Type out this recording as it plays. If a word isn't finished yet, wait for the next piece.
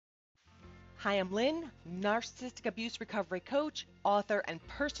Hi, I'm Lynn, narcissistic abuse recovery coach, author, and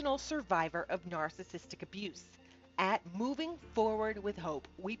personal survivor of narcissistic abuse. At Moving Forward with Hope,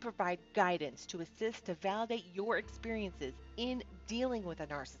 we provide guidance to assist to validate your experiences in dealing with a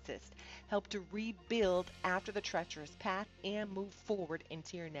narcissist, help to rebuild after the treacherous path, and move forward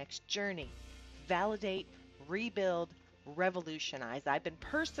into your next journey. Validate, rebuild, revolutionize. I've been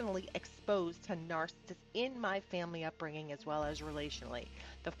personally exposed to narcissists in my family upbringing as well as relationally.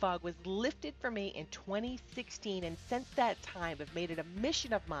 The fog was lifted for me in 2016, and since that time, I've made it a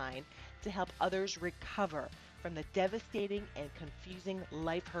mission of mine to help others recover from the devastating and confusing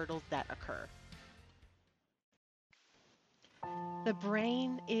life hurdles that occur. The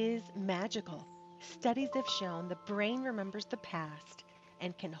brain is magical. Studies have shown the brain remembers the past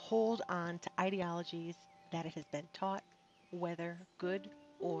and can hold on to ideologies that it has been taught, whether good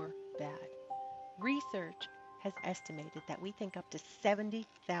or bad. Research has estimated that we think up to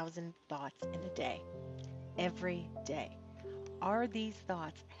 70,000 thoughts in a day, every day. Are these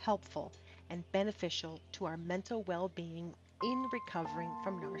thoughts helpful and beneficial to our mental well being in recovering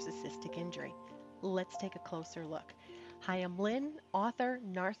from narcissistic injury? Let's take a closer look. Hi, I'm Lynn, author,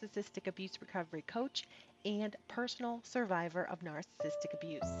 narcissistic abuse recovery coach, and personal survivor of narcissistic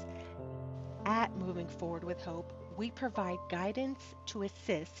abuse. At Moving Forward with Hope, we provide guidance to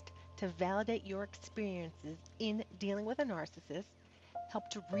assist to validate your experiences in dealing with a narcissist, help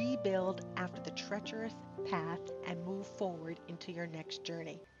to rebuild after the treacherous path, and move forward into your next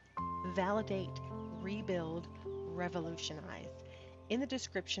journey. Validate, rebuild, revolutionize. In the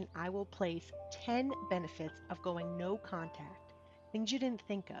description, I will place 10 benefits of going no contact, things you didn't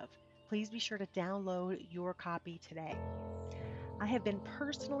think of. Please be sure to download your copy today. I have been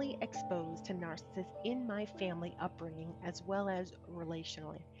personally exposed to narcissists in my family upbringing as well as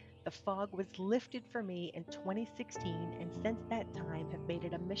relationally. The fog was lifted for me in 2016, and since that time have made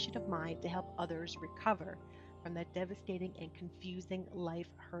it a mission of mine to help others recover from the devastating and confusing life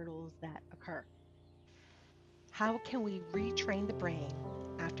hurdles that occur. How can we retrain the brain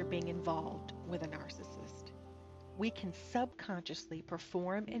after being involved with a narcissist? We can subconsciously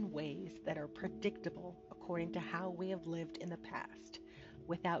perform in ways that are predictable according to how we have lived in the past.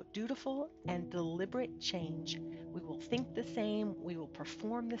 Without dutiful and deliberate change, we will think the same, we will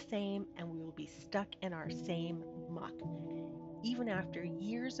perform the same, and we will be stuck in our same muck. Even after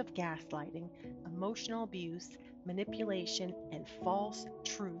years of gaslighting, emotional abuse, manipulation, and false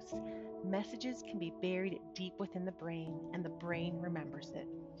truths, messages can be buried deep within the brain, and the brain remembers it.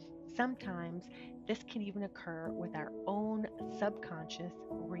 Sometimes this can even occur with our own subconscious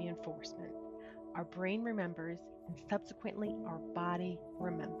reinforcement. Our brain remembers, and subsequently, our body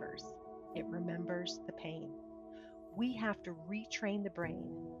remembers. It remembers the pain. We have to retrain the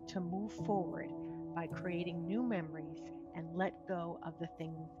brain to move forward by creating new memories and let go of the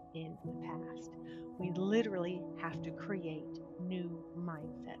things in the past. We literally have to create new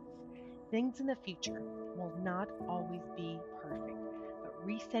mindsets. Things in the future will not always be perfect, but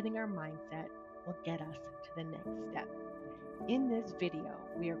resetting our mindset will get us to the next step. In this video,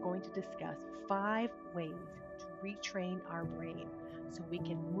 we are going to discuss 5 ways to retrain our brain so we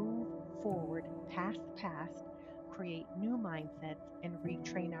can move forward past the past, create new mindsets, and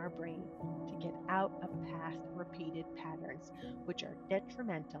retrain our brain to get out of past repeated patterns, which are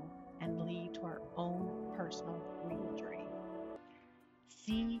detrimental and lead to our own personal re-injury.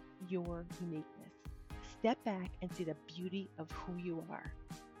 See your uniqueness. Step back and see the beauty of who you are.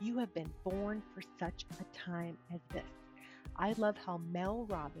 You have been born for such a time as this. I love how Mel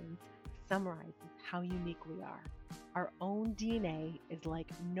Robbins summarizes how unique we are. Our own DNA is like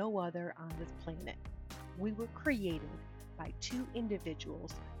no other on this planet. We were created by 2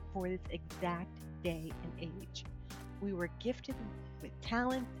 individuals for this exact day and age. We were gifted with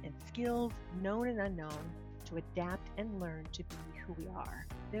talents and skills, known and unknown, to adapt and learn to be who we are.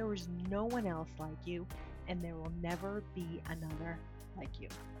 There is no one else like you, and there will never be another like you.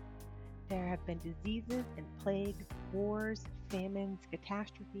 There have been diseases and plagues, wars, famines,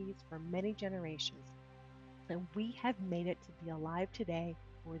 catastrophes for many generations, and we have made it to be alive today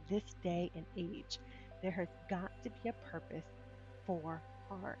for this day and age. There has got to be a purpose for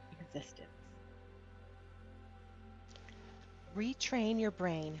our existence. Retrain your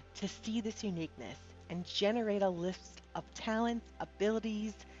brain to see this uniqueness and generate a list of talents,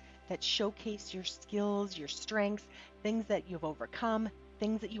 abilities that showcase your skills, your strengths, things that you've overcome,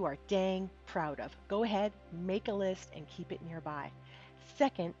 things that you are dang proud of. Go ahead, make a list, and keep it nearby.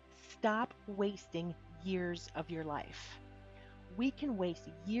 Second, stop wasting years of your life. We can waste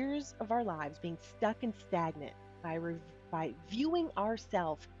years of our lives being stuck and stagnant by viewing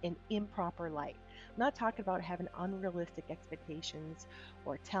ourselves in improper light, I'm not talking about having unrealistic expectations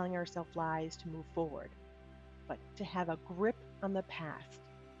or telling ourselves lies to move forward, but to have a grip on the past,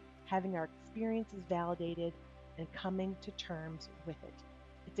 having our experiences validated, and coming to terms with it.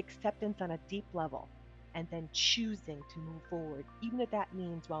 It's acceptance on a deep level, and then choosing to move forward, even if that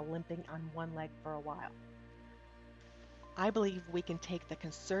means while limping on one leg for a while. I believe we can take the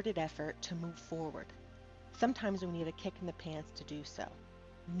concerted effort to move forward. Sometimes we need a kick in the pants to do so.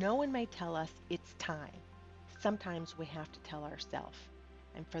 No one may tell us it's time. Sometimes we have to tell ourselves.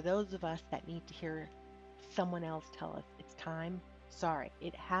 And for those of us that need to hear someone else tell us it's time, sorry,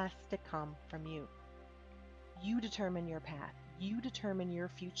 it has to come from you. You determine your path, you determine your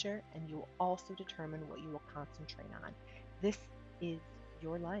future, and you will also determine what you will concentrate on. This is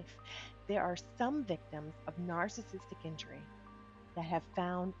your life. There are some victims of narcissistic injury that have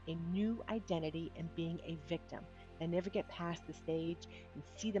found a new identity in being a victim. They never get past the stage and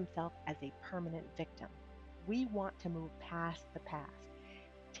see themselves as a permanent victim. We want to move past the past.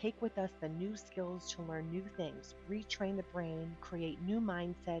 Take with us the new skills to learn new things, retrain the brain, create new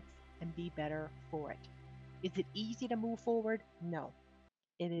mindsets, and be better for it. Is it easy to move forward? No,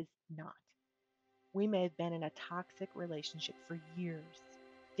 it is not. We may have been in a toxic relationship for years,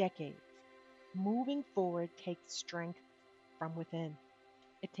 decades. Moving forward takes strength from within.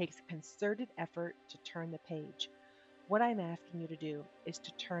 It takes a concerted effort to turn the page. What I'm asking you to do is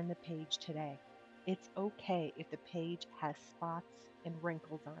to turn the page today. It's okay if the page has spots and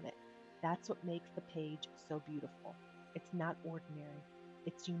wrinkles on it. That's what makes the page so beautiful. It's not ordinary.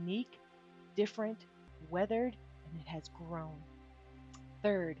 It's unique, different, weathered, and it has grown.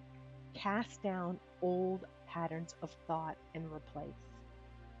 Third, cast down old patterns of thought and replace.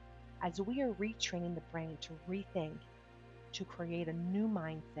 As we are retraining the brain to rethink, to create a new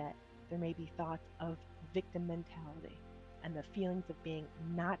mindset, there may be thoughts of victim mentality and the feelings of being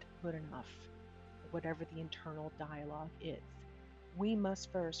not good enough, whatever the internal dialogue is. We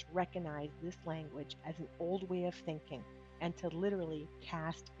must first recognize this language as an old way of thinking and to literally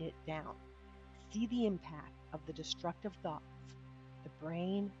cast it down. See the impact of the destructive thoughts. The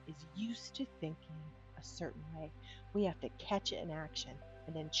brain is used to thinking a certain way. We have to catch it in action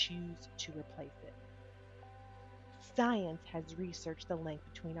and then choose to replace it. Science has researched the link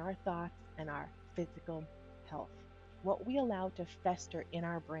between our thoughts and our physical health. What we allow to fester in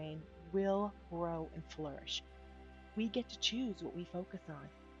our brain will grow and flourish. We get to choose what we focus on.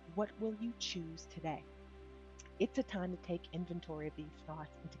 What will you choose today? It's a time to take inventory of these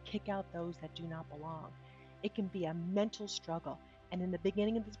thoughts and to kick out those that do not belong. It can be a mental struggle, and in the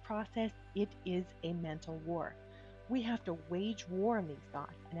beginning of this process, it is a mental war. We have to wage war on these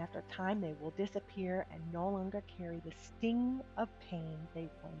thoughts, and after time, they will disappear and no longer carry the sting of pain they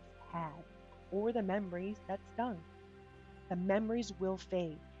once had, or the memories that stung. The memories will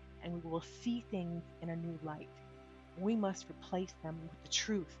fade, and we will see things in a new light. We must replace them with the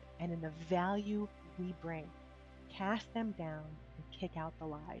truth and in the value we bring. Cast them down and kick out the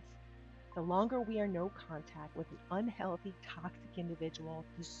lies. The longer we are no contact with an unhealthy, toxic individual,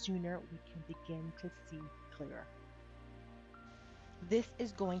 the sooner we can begin to see clearer. This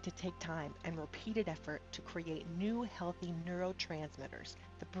is going to take time and repeated effort to create new healthy neurotransmitters.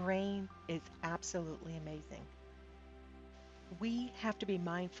 The brain is absolutely amazing. We have to be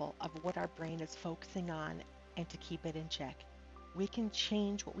mindful of what our brain is focusing on and to keep it in check. We can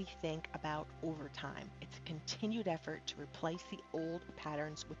change what we think about over time. It's a continued effort to replace the old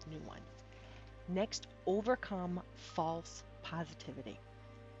patterns with new ones. Next, overcome false positivity.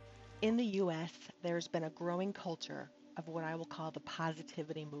 In the US, there's been a growing culture of what I will call the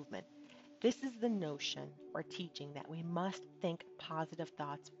positivity movement. This is the notion or teaching that we must think positive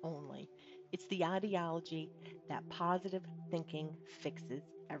thoughts only. It's the ideology that positive thinking fixes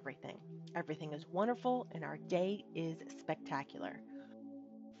everything. Everything is wonderful and our day is spectacular.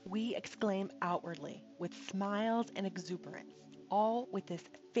 We exclaim outwardly with smiles and exuberance, all with this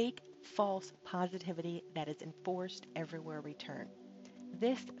fake, false positivity that is enforced everywhere we turn.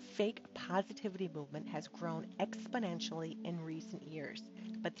 This fake positivity movement has grown exponentially in recent years,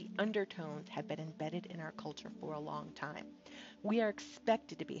 but the undertones have been embedded in our culture for a long time. We are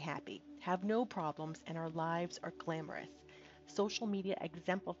expected to be happy, have no problems, and our lives are glamorous. Social media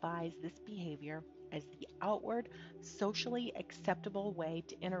exemplifies this behavior as the outward, socially acceptable way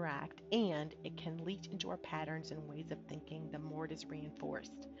to interact, and it can leach into our patterns and ways of thinking the more it is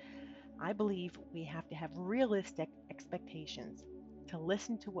reinforced. I believe we have to have realistic expectations to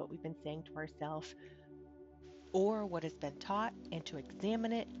listen to what we've been saying to ourselves or what has been taught and to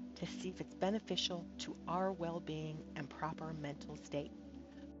examine it to see if it's beneficial to our well being and proper mental state.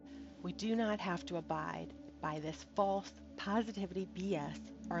 We do not have to abide by this false Positivity BS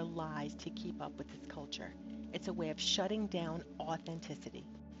are lies to keep up with this culture. It's a way of shutting down authenticity.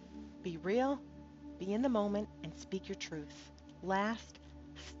 Be real, be in the moment, and speak your truth. Last,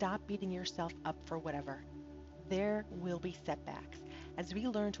 stop beating yourself up for whatever. There will be setbacks. As we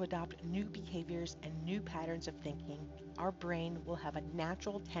learn to adopt new behaviors and new patterns of thinking, our brain will have a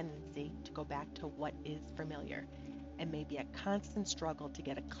natural tendency to go back to what is familiar. It may be a constant struggle to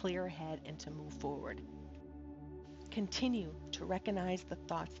get a clear head and to move forward. Continue to recognize the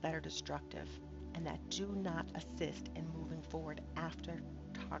thoughts that are destructive and that do not assist in moving forward after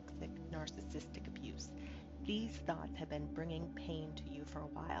toxic narcissistic abuse. These thoughts have been bringing pain to you for a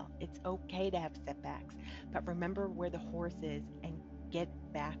while. It's okay to have setbacks, but remember where the horse is and get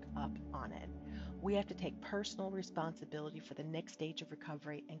back up on it. We have to take personal responsibility for the next stage of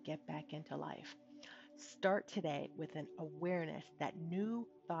recovery and get back into life. Start today with an awareness that new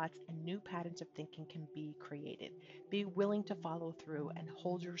thoughts and new patterns of thinking can be created. Be willing to follow through and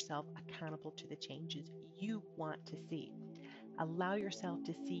hold yourself accountable to the changes you want to see. Allow yourself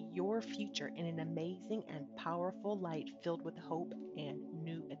to see your future in an amazing and powerful light filled with hope and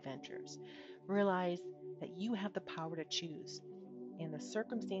new adventures. Realize that you have the power to choose, and the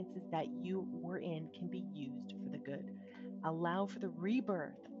circumstances that you were in can be used for the good. Allow for the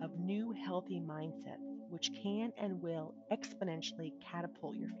rebirth of new healthy mindsets, which can and will exponentially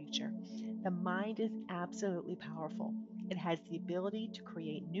catapult your future. The mind is absolutely powerful. It has the ability to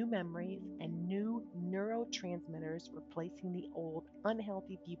create new memories and new neurotransmitters, replacing the old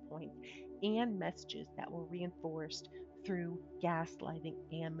unhealthy viewpoints and messages that were reinforced through gaslighting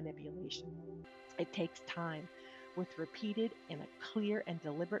and manipulation. It takes time, with repeated and a clear and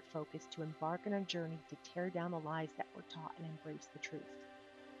deliberate focus, to embark on a journey to tear down the lies that were taught and embrace the truth.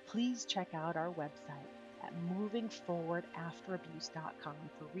 Please check out our website at movingforwardafterabuse.com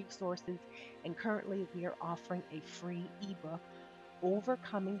for resources, and currently we are offering a free ebook,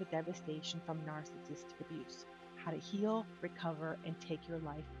 Overcoming the Devastation from Narcissistic Abuse: How to Heal, Recover, and Take Your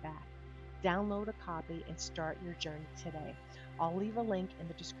Life Back. Download a copy and start your journey today. I'll leave a link in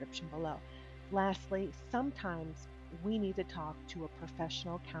the description below. Lastly, sometimes we need to talk to a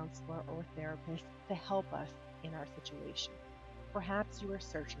professional counselor or therapist to help us in our situation. Perhaps you are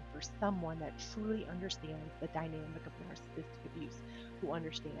searching for someone that truly understands the dynamic of narcissistic abuse, who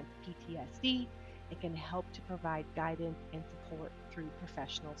understands PTSD and can help to provide guidance and support through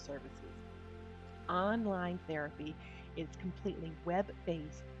professional services. Online therapy is completely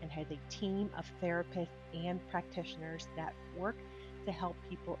web-based and has a team of therapists and practitioners that work to help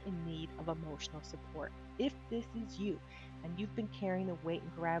people in need of emotional support. If this is you and you've been carrying the weight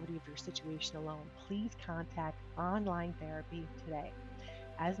and gravity of your situation alone, please contact Online Therapy today.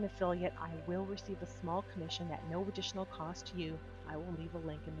 As an affiliate, I will receive a small commission at no additional cost to you. I will leave a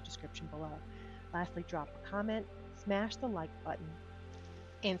link in the description below. Lastly, drop a comment, smash the like button,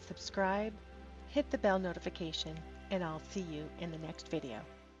 and subscribe. Hit the bell notification, and I'll see you in the next video.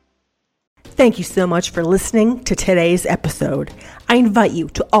 Thank you so much for listening to today's episode. I invite you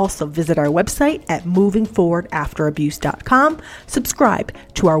to also visit our website at movingforwardafterabuse.com, subscribe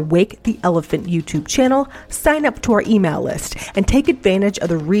to our Wake the Elephant YouTube channel, sign up to our email list, and take advantage of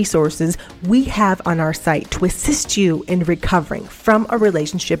the resources we have on our site to assist you in recovering from a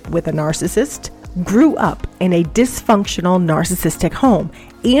relationship with a narcissist, grew up in a dysfunctional narcissistic home,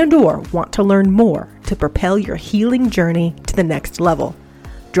 and or want to learn more to propel your healing journey to the next level.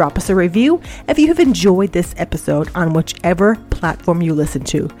 Drop us a review if you have enjoyed this episode on whichever platform you listen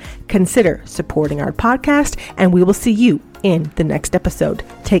to. Consider supporting our podcast, and we will see you in the next episode.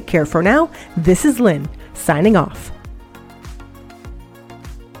 Take care for now. This is Lynn, signing off.